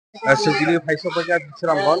sejili faisa paja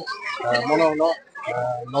Bishramganj mono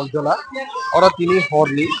Naljal oro tini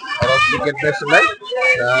horni oro cricket match nai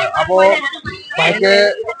abo baike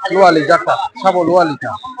luali jata sabo luali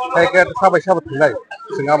ta baike sabai sabo thilai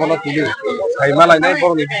singa bono tili saima lainai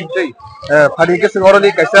boroni bisitei phadi ke sing oroni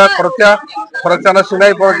kaisa খরচা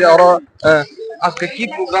শুনাই পর যে oro আজকে কি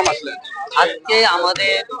programme আসলে আজকে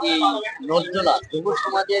আমাদের এই নজলা যুব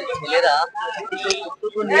সমাজের ছেলেরা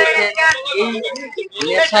উদ্যোগ নিয়েছে এই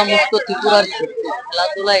নেশা মুক্ত ত্রিপুরার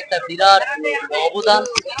খেলাধুলা একটা বিরাট অবদান।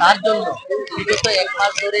 তার জন্য বিগত 1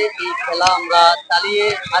 মাস ধরে এই খেলা আমরা চালিয়ে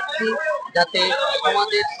আসছি যাতে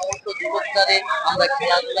সমাজের সমস্ত যুবকদের আমরা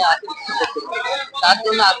খেলাধুলা আকৃষ্ট করতে পারি। তার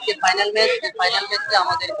জন্য আজকে ফাইনাল ম্যাচে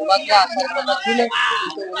আমাদের বিভাগরা আসার কথা ছিল,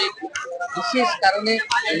 কিন্তু উনি বিশেষ কারণে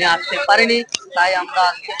উনি আসতে পারেনি, তাই আমরা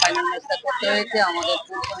আজকে ফাইনাল ম্যাচটা করতে হয়েছে। আমাদের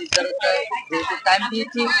পূর্ব নির্ধারিত যেহেতু টাইম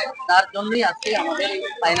দিয়েছি তার জন্যই আজকে আমাদের এই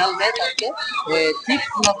ফাইনাল ম্যাচ আজকে 6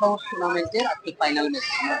 নকআউট টুর্নামেন্টের আজকে ফাইনাল ম্যাচ।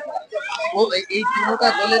 ও এই দুটো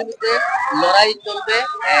দলের মধ্যে লড়াই চলবে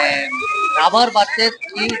রাবার ভার্সেস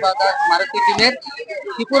কিং বাজার মারুতি টিমের।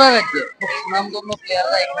 ত্রিপুরা রাজ্যে খুব সুনামধন্য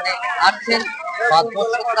প্লেয়াররা এখানে আসছেন বা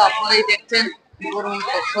দর্শকরা আপনারাই দেখছেন,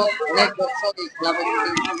 অনেক দর্শক এই ক্লাবের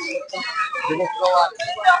যুবকরাও আসছে,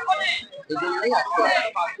 এই জন্যই আসছে।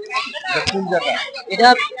 কোন জায়গা এটা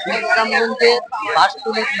বিশ্রামগঞ্জের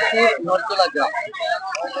বাসতলী ডিস্ট্রিক্ট নরজলা গ্রাম,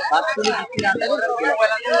 বাসতলী ডিস্ট্রিক্ট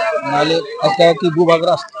নালে আজকে কি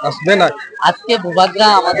বুবাগরা আসবে না? আজকে বুবাগরা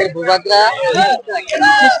আমাদের বুবাগরা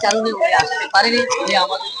বিশেষ কারণে উনি আসতে পারেনি, উনি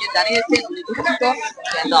আমাদেরকে জানিয়েছেন উনি দুঃখিত,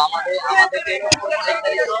 কিন্তু আমাদেরকে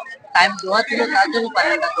টাইম দেওয়া ছিল তার জন্য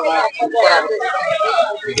পারেনটা করা।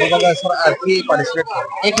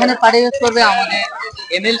 এখানে পার্টিসিপেট করবে আমাদের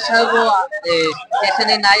এমএল সাহেবও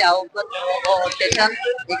স্টেশনে নাই, আহ্বান স্টেশন,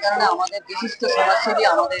 এই কারণে আমাদের বিশিষ্ট সমাজসেবী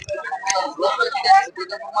আমাদের ব্লক প্রেসিডেন্ট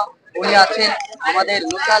উনি আছেন, আমাদের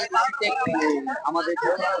লোকাল আমাদের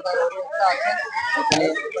আছেন, এখানে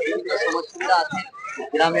বিভিন্ন সমাজসেবীরা আছেন,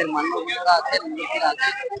 গ্রামের মান্যবীরা আছেন, লোকেরা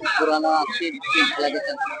আছেন, পুরানো আছে খেলা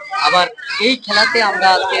দেখেন। আবার এই খেলাতে আমরা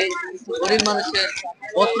আজকে কিছু গরিব মানুষের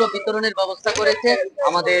বস্ত্র বিতরণের ব্যবস্থা করেছে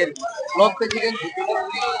আমাদের ব্লক প্রেসিডেন্ট,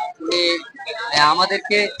 উনি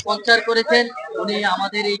আমাদেরকে স্পন্সর করেছেন। উনি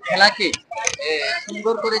আমাদের এই খেলাকে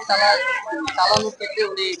সুন্দর করে চালানোর ক্ষেত্রে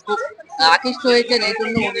উনি খুব আকৃষ্ট হয়েছেন, এই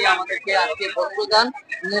জন্য উনি আমাদেরকে আজকে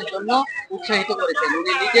বস্ত্রদানের জন্য উৎসাহিত করেছেন।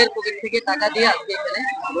 উনি নিজের পকেট থেকে টাকা দিয়ে আজকে এখানে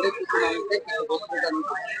গরিব কিছু মানুষদের কিছু বস্ত্রদান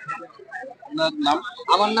করেছেন।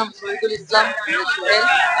 আমার নাম শহীদুল ইসলাম সোহেল,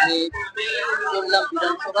 আমি চললাম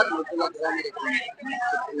বিধানসভার নতুলা গ্রামের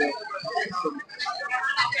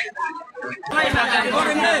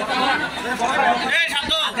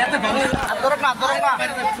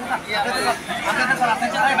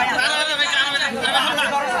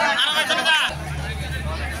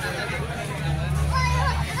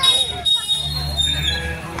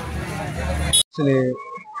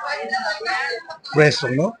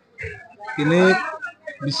ini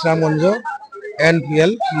Bishramganj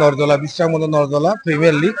NPL Bishramganj Naljal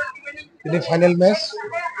Premier League ini final match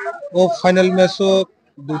o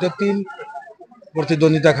দুটা টিম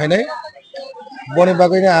প্রতিদ্বন্দ্বিতা খাইনাই বনে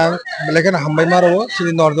বাগাইনে আং বেলেখানে হামবাই মারো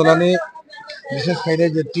সিনি নরজলানি বিশেষ খাইনাই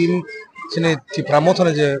যে টিম সিনি টিপ্রা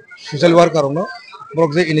মথনে যে সোশ্যাল ওয়ার্কার ন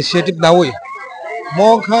বরক যে ইনিশিয়েটিভ নাওই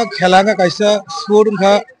মখা খেলাঙ্গা কাইসা স্পোর্ট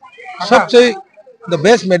খা সবচেয়ে the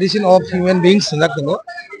best medicine of human beings होनजाक दङ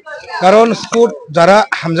कारण स्पोर्ट যারা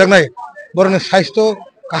হামজাকনাই বরং স্বাস্থ্য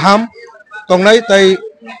কাহাম তংনাই তাই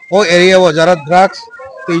ও এরিয়াও যারা ড্রাগস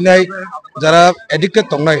তৈনাই যারা এডিক্টেড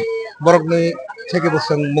তংনাই বরকনি থেকে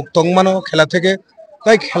বসং মুক্তং মানো খেলা থেকে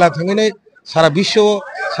তাই খেলা থাঙ্গিনাই সারা বিশ্ব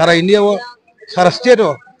সারা ইন্ডিয়াও সারা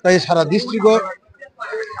স্টেটও তাই সারা ডিস্ট্রিক্টও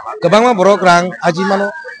गोबांमा बरक रां आजि मानो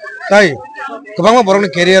ताई गोबांमा बरकनि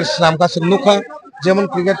केरियार नामका नुखा जेमन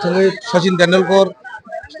क्रिकेट थंगै सचिन तेंदुलकर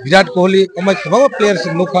विराट कोहली अमाय गोबां प्लेयार्स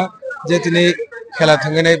नुखा जे दिनै खेला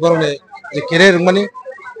थंगैनाय बरकनि जे केरियार माने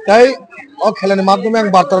ताई अ खेलानि माध्यमे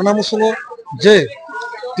आं बार्ताना मुसुङो जे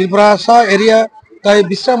त्रिपुरा सा एरिया ताई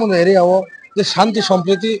बिश्रामगंज एरियाओ जे शांति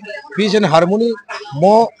सम्प्रीति पिस एंड हार्मोनी म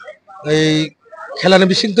खेलानि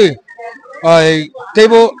बिसिंतै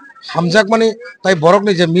तेबो hamjak mane tai borok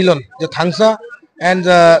ni je milon je thangsa and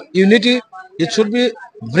unity it should be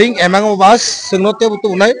bring among of us singnote butu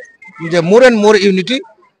unai je more and more unity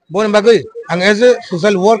bon bagai ang as a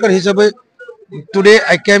social worker hisabe today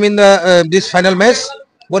I came in the this final match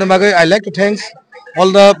bon bagai I like to thanks all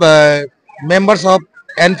the members of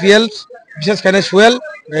NPL bishes kana swell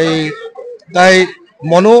tai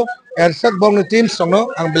mono ersat bong team songno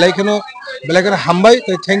ang belaikano hambai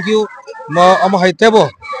tai thank you no am haitebo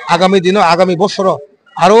आगामी दिनों आगामी बছর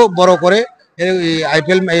আরো বড় করে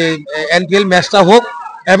IPL NPL ম্যাচটা হোক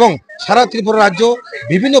এবং সারা ত্রিপুরা রাজ্য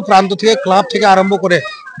বিভিন্ন প্রান্ত থেকে ক্লাব থেকে আরম্ভ করে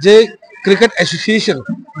যে ক্রিকেট অ্যাসোসিয়েশন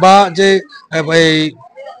বা যে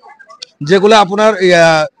যেগুলো আপনার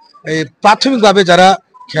প্রাথমিকভাবে যারা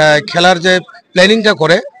খেলার যে প্ল্যানিংটা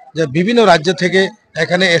করে যে বিভিন্ন রাজ্য থেকে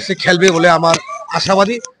এখানে এসে খেলবে বলে আমার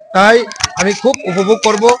আশাবাদী। তাই আমি খুব উপভোগ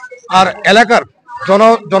করব। আর এলাকার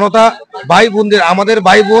জনতা ভাই বোনদের, আমাদের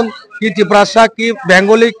ভাই বোন কি ত্রিপুরাসা কি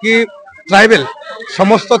বেঙ্গলি কি ট্রাইবেল,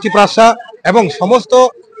 সমস্ত ত্রিপুরাসা এবং সমস্ত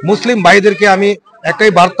মুসলিম ভাইদেরকে আমি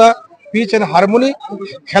একটাই বার্তা, পিচ অ্যান্ড হারমোনি।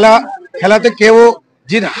 খেলাতে কেউ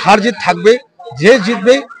হার জিত থাকবে, যে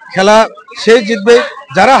জিতবে খেলা সে জিতবে,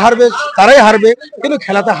 যারা হারবে তারাই হারবে, কিন্তু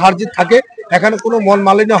খেলাতে হার জিত থাকে। এখানে কোনো মন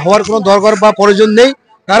মালিন্য হওয়ার কোনো দরকার বা প্রয়োজন নেই,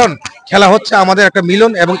 কারণ খেলা হচ্ছে আমাদের একটা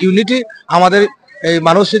মিলন এবং ইউনিটি। আমাদের এই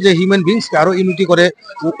মানুষের যে হিউম্যান বিংসকে আরো ইউনিটি করে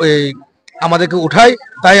আমাদেরকে উঠায়।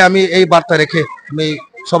 তাই আমি এই বার্তা রেখে আমি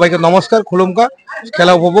সবাইকে নমস্কার, খুলুমকা।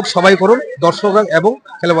 খেলা উপভোগ সবাই করুন, দর্শক এবং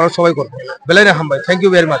খেলা বড় সবাই করুন। বেলাইনা হামবাই, থ্যাংক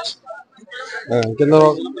ইউ ভেরি মাচ। কিন্তু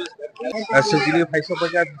sejili paisa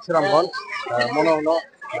paja Bishramganj mono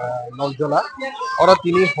Naljal oro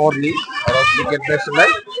tini horni oro cricket match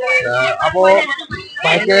nai abo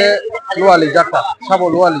baike luali jakta sabo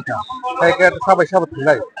luali ka baike sabai sabo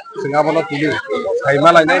thunai sing abo no tini saima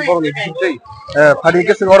lai nai bor ni bisitei phani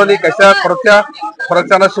ke sing oro ni kaisa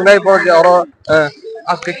khorokcha na sunai bor je oro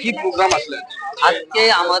আজকে কি programme আসলে? আজকে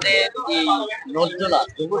আমাদের এই নজলা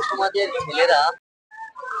যুব সমাজের ছেলেরা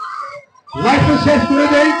লাইফটা শেষ করে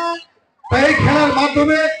দেয়। তাই খেলার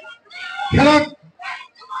মাধ্যমে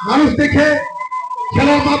মানুষ দেখে,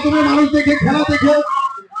 খেলার মাধ্যমে মানুষ দেখে, খেলা দেখে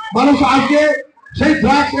মানুষ আজকে সেই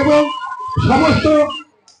ড্রাগস এবং সমস্ত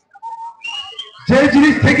যে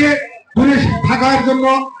জিনিস থেকে দূরে থাকার জন্য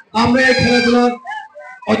আমরা এই খেলাধুলার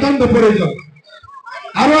অত্যন্ত প্রয়োজন।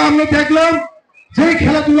 আরো আমরা দেখলাম যে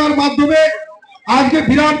খেলাধুলার মাধ্যমে আজকে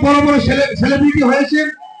বিরাট বড় বড় সেলিব্রিটি হয়েছে,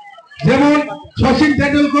 যেমন Sachin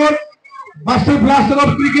Tendulkar, master blaster of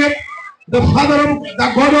cricket, the father of the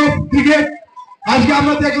god of cricket. আজকে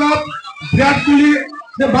আমরা দেখলাম বিরাট কোহলি,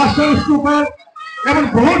 দ্য মাস্টার স্ট্রোকার, এবং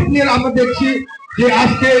বহু প্লেয়ার আমরা দেখছি যে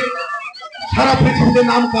আজকে সারা পৃথিবীতে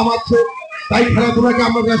নাম কামাচ্ছে। তাই খেলাধুলাকে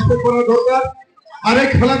আমরা রেসপেক্ট করা দরকার। আর এই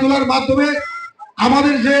খেলাধুলার মাধ্যমে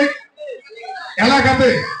আমাদের যে এলাকাতে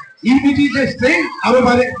ইউনিটি যে স্ট্রেংথ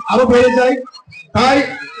আরো বেড়ে যায়। তাই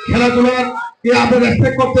খেলাধুলাকে আমরা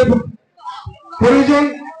রেসপেক্ট করতে প্রয়োজন।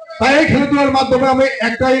 তাই এই খেলাধুলার মাধ্যমে আমি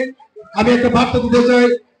একটা বার্তা দিতে চাই,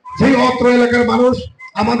 যে অত্র এলাকার মানুষ,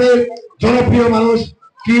 আমাদের জনপ্রিয় মানুষ,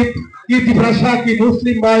 কি ত্রিপুরাসা, কি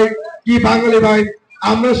মুসলিম ভাই, কি বাঙালি ভাই,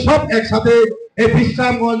 আমরা সব একসাথে এই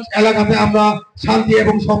বিশ্রামগঞ্জ এলাকাতে আমরা শান্তি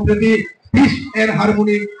এবং সম্প্রীতি, পিস এন্ড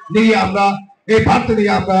হারমোনি নিয়ে আমরা এই বার্তা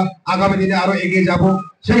নিয়ে আমরা আগামী দিনে আরো এগিয়ে যাব।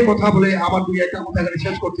 সেই কথা বলে আমার দুই একটা কথা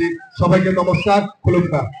শেষ করছি। সবাইকে নমস্কার,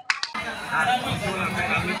 খুলুমকা।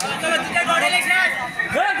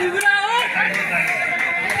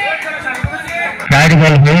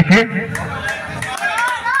 বল হয়েছে,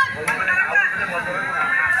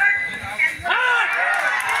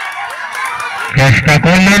 চেষ্টা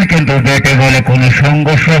করলেন কিন্তু ব্যাটে বলে কোনো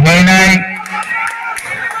সংঘর্ষ হয় নাই।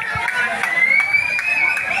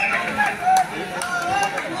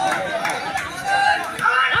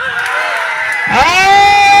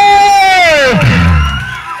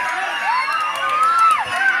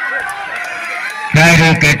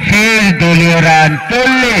 উইকেট শেষ, দলীয় রান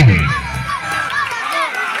 40।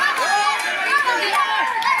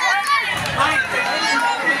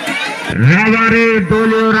 রাবারের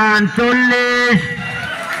দলীয় রান 40,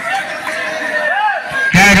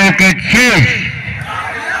 4 উইকেট শেষ।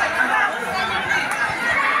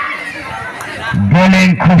 বোলিং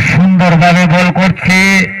খুব সুন্দরভাবে বল করছে,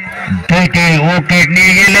 2টি উইকেট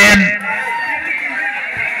নিয়ে গেলেন।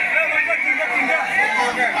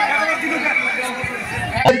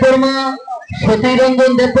 দেববর্মা,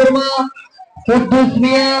 সতীরঞ্জন দেববর্মা, কুদ্দুস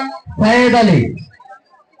মিয়া, সাহেদ আলী,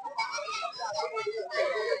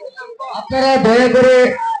 আপনারা দয়া করে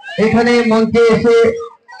এখানে মঞ্চে এসে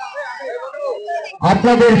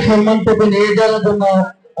আপনাদের সম্মানটুকু নিয়ে যাওয়ার জন্য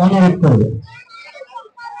অনুরোধ করব।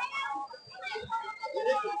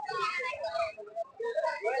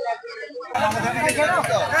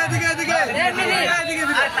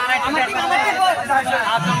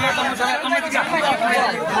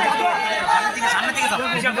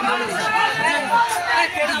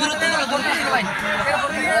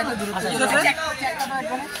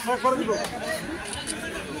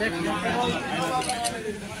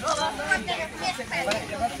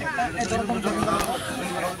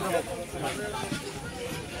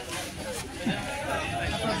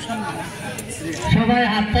 সবাই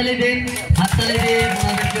হাততালি দিন, হাততালি দিয়ে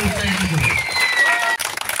ওনাদেরকে উৎসাহিত করুন।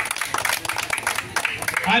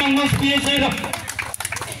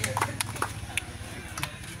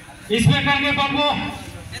 স্পিকারকে বলবো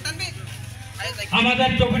আমাদের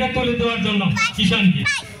ট্রফিটা তুলে দেওয়ার জন্য কিষানকে।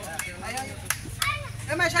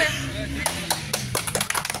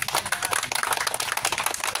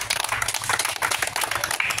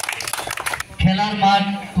 খেলার মাঠ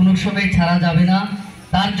কোনো সময় ছাড়া যাবে না,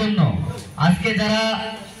 তার জন্য আজকে যারা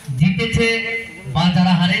জিতেছে বা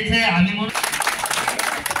যারা হারিয়েছে আমি মনে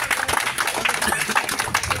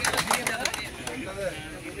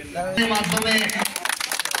মাধ্যমে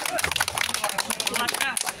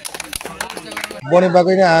बने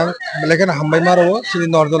बागैनो आं बेलेखान हामबाय मारो सिनि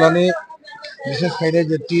नर्दलानि विशेष खायनो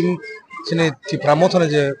जे टीम सिनि त्रिपुरा मथने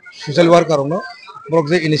जे सोशल वर्कार नो ब्रक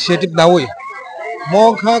जे इनिशिएटिव नावै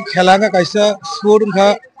मोखा खेलागा कायसा स्पोर्ट खा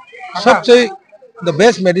सबसे the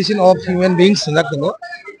best medicine of human beings होनना दङ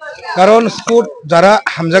कारण स्पोर्ट जारा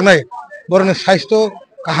हामजानाय बरनि स्वास्थ्य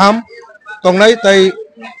गाहाम दंनाय ताई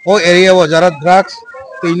ओ एरियाव जारा ड्राग्स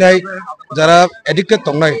पीनाय जारा एडिक्टेड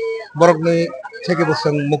दंनाय बरकनि থেকে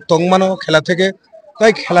বসং মুক্তং মানো খেলা থেকে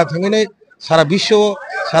তাই খেলা থাঙ্গিনে সারা বিশ্ব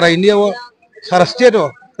সারা ইন্ডিয়াও সারা স্টেটও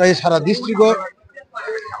তাই সারা ডিস্ট্রিক্টও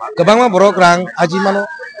गोबां बरक रां आजि मानो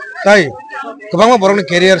ताई गोबां बरकनि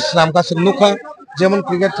केरियार नामकासो नुखा जेमन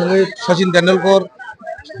क्रिकेट थाङै सचिन तेंदुलकर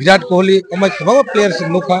विराट कोहली अमाय गोबां प्लेयार्स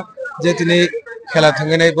नुखा जे दिनै खेला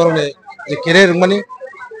थाङैनाय बरकनि जे केरियार माने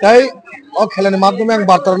ताई अ खेलानि माध्यमे आं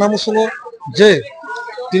बार्ता मुसुङो जे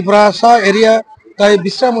त्रिपुरा सा एरिया ताई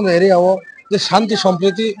बिश्रामन एरियाव যে শান্তি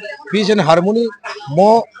সম্প্রীতি পিস এন্ড হারমোনি ম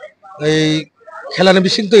এই খেলানি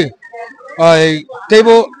বিসিংতৈ এই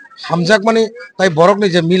তেইবো হামজাক মানে তাই বরকনি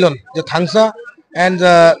যে মিলন যে থাংসা and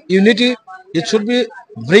unity it should be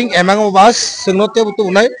bring among of us जोंनो तेबो तो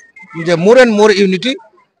उनाय जे मोर एंड मोर यूनिटी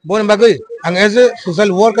बन बागै आं एज ए सोशल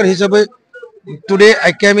वर्कर हिसाबै today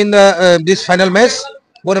I came in the this final match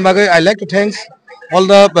बन बागै I like to thanks all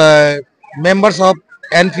the members of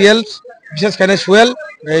NPL विशेष खायनो सुएल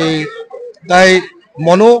ताई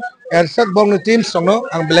मनो एरसक बंग टीम्स दङ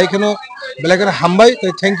आं बेलायखनो हामबाय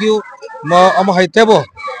ताई थैंक यू म अमहाय तेबो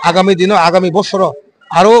आगामी दिनो आगामी बছর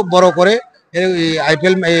आरो बড় করে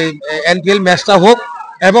आईपीएल एनपीएल मैचটা হোক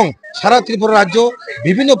এবং সারা ত্রিপুরা রাজ্য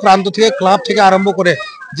বিভিন্ন প্রান্ত থেকে ক্লাব থেকে আরম্ভ করে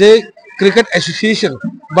যে ক্রিকেট অ্যাসোসিয়েশন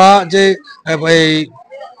বা যে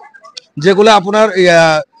যেগুলো আপনার এই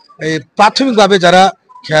প্রাথমিকভাবে যারা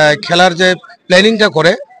খেলার যে প্ল্যানিংটা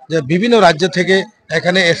করে যে বিভিন্ন রাজ্য থেকে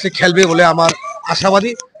এখানে এসে খেলবে বলে আমার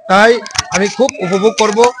আশাবাদী তাই আমি খুব উপভোগ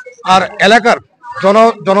করব আর এলাকার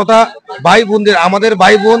জনতা ভাই বোনদের আমাদের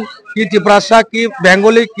ভাই বোন কি ত্রিপুরাসা কি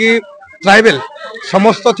বেঙ্গলি কি ট্রাইবেল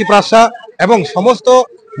সমস্ত ত্রিপুরাসা এবং সমস্ত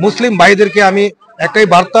মুসলিম ভাইদেরকে আমি একটাই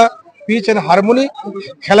বার্তা পিচ এন্ড হারমোনি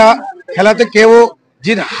খেলাতে কেউ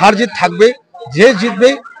হার জিত থাকবে যে জিতবে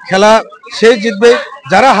খেলা সে জিতবে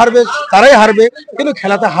যারা হারবে তারাই হারবে কিন্তু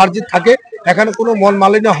খেলাতে হার জিত থাকে এখানে কোনো মন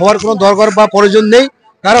মালিন্য হওয়ার কোনো দরকার বা প্রয়োজন নেই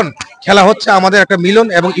কারণ খেলা হচ্ছে আমাদের একটা মিলন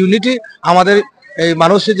এবং ইউনিটি আমাদের এই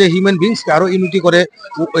মানুষের যে হিউম্যান বিংসকে আরো ইউনিটি করে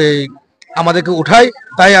আমাদেরকে উঠায়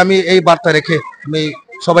তাই আমি এই বার্তা রেখে আমি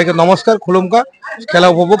সবাইকে নমস্কার খুলুমকা খেলা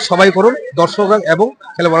উপভোগ সবাই করুন দর্শক এবং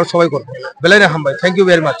খেলা সবাই করুন বেলাইনে হামবাই থ্যাংক ইউ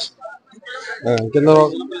ভেরি মাচ কিন্তু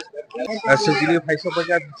সেগুলি ফাইসা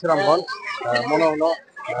পয়সা বিশ্রামগঞ্জ মনে হলো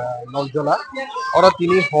নলজলা और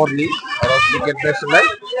তিনি হরনি और क्रिकेट मैच लाइ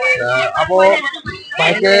अब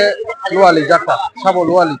बाइके लुआली जाता साबो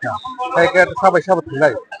लुआली था बाइके साबाय साबो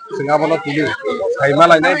थलाय जों आबनो तिनि साइमा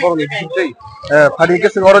लायनाय बरनि बिदै फारि के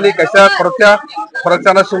जों अरनि कायसा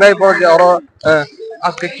खरचा सुनाय बर जे और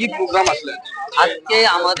আজকে কি প্রোগ্রাম আসলে আজকে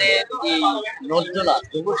আমাদের এই নজলা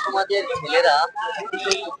যুব সমাজের ছেলেরা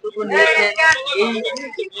উদ্যোগ নিয়েছে এই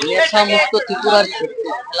নেশা মুক্ত ত্রিপুরার ক্ষেত্রে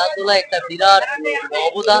খেলাধুলা একটা বিরাট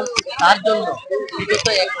অবদান তার জন্য বিগত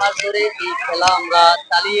 1 মাস ধরে এই খেলা আমরা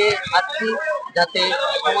চালিয়ে আসছি যাতে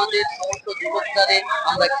সমাজের সমস্ত যুবকদের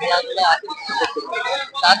আমরা খেলাধুলা আকৃষ্ট করতে পারি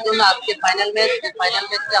তার জন্য আজকে ফাইনাল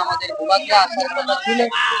ম্যাচে আমাদের বিভাগরা আসার কথা ছিল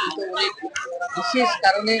কিন্তু উনি বিশেষ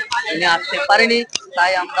কারণে উনি আসতে পারেনি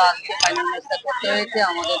তাই আমরা আজকে ফাইনাল ম্যাচটা করতে হয়েছে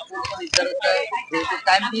আমাদের পূর্ব নির্ধারিত যেহেতু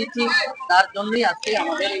টাইম দিয়েছি তার জন্যই আজকে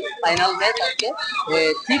আমাদের এই ফাইনাল ম্যাচ আজকে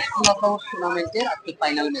 6 নকআউট টুর্নামেন্টের আজকে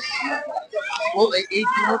ফাইনাল ম্যাচ ও এই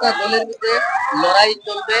দুটো দলের মধ্যে লড়াই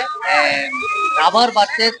চলবে রাবার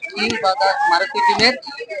ভার্সেস কিং বাজার মারুতি টিমের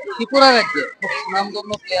ত্রিপুরা রাজ্যে খুব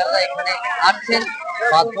সুনামধন্য প্লেয়াররা এখানে আসছেন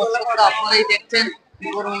বা দর্শকরা আপনারাই দেখছেন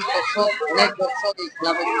দর্শক অনেক দর্শক এই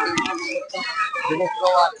ক্লাবের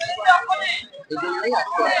যুবকরাও আসছে এজন্যই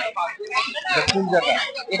আসছে কোন জায়গা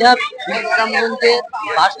এটা বিশ্রামগঞ্জে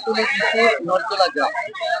বাসতুলি নজলা গ্রাম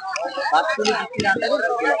ভার্চুয়ালি ডিসির আন্ডারে।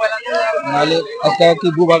 নাহলে আজকে কি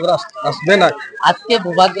ভূভাগরা আসবে না? আজকে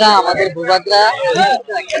ভূভাগরা, আমাদের ভূভাগরা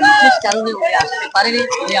একটা বিশেষ কারণে উনি আসতে পারেনি,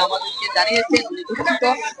 উনি আমাদেরকে জানিয়েছেন উনি দুঃখিত,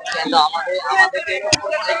 কিন্তু আমাদেরকে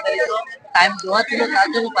নির্ধারিত টাইম দেওয়া ছিল, তার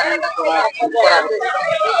জন্য প্যানেলটা করা হয়েছে।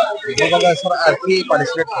 ভূভাগরা স্যার আর কি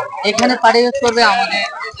পার্টিসিপেট করে? এখানে পার্টিসিপেট করবে আমাদের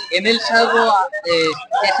এমএল সাহেবও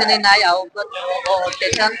স্টেশনে নাই, আহ্বান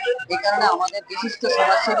স্টেশন, এই কারণে আমাদের বিশিষ্ট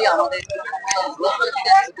সমাজসেবী আমাদের ব্লক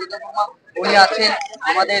প্রেসিডেন্ট উনি আছেন,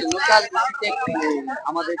 আমাদের লোকাল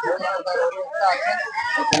আমাদের আছেন,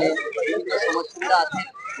 এখানে বিভিন্ন সমাজসেবীরা আছেন,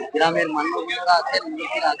 গ্রামের মান্যবীরা আছেন,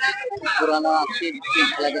 লোকেরা আছেন, পুরানো আছে,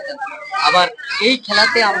 খেলা দেখেন। আবার এই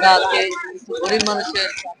খেলাতে আমরা আজকে কিছু গরিব মানুষের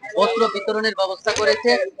বস্ত্র বিতরণের ব্যবস্থা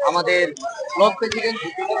করেছে আমাদের ব্লক প্রেসিডেন্ট,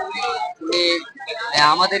 উনি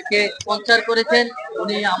আমাদেরকে স্পন্সর করেছেন,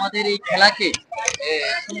 উনি আমাদের এই খেলাকে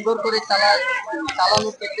সুন্দর করে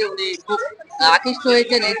চালানোর ক্ষেত্রে উনি খুব আকৃষ্ট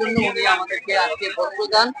হয়েছেন, এই জন্য উনি আমাদেরকে আজকে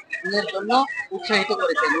বস্ত্রদানের জন্য উৎসাহিত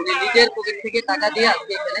করেছেন। উনি নিজের পকেট থেকে টাকা দিয়ে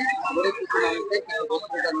আজকে এখানে গরিব মানুষদের কিছু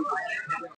বস্ত্রদান করেছেন।